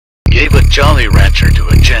Gave a Jolly Rancher to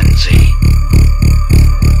a Gen Z.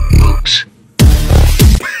 Oops.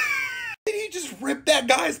 Did he just rip that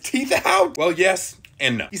guy's teeth out? Well, yes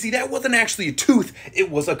and no. You see, that wasn't actually a tooth, it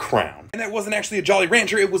was a crown. And that wasn't actually a Jolly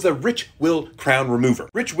Rancher, it was a Rich Will crown remover.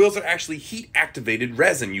 Rich Wills are actually heat-activated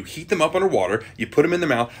resin. You heat them up underwater, you put them in the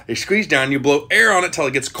mouth, they squeeze down, you blow air on it till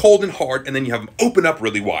it gets cold and hard, and then you have them open up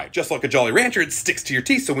really wide. Just like a Jolly Rancher, it sticks to your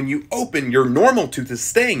teeth, so when you open, your normal tooth is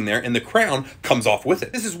staying there, and the crown comes off with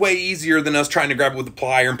it. This is way easier than us trying to grab it with a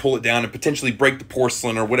plier and pull it down and potentially break the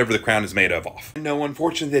porcelain or whatever the crown is made of off. No,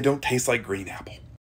 unfortunately, they don't taste like green apple.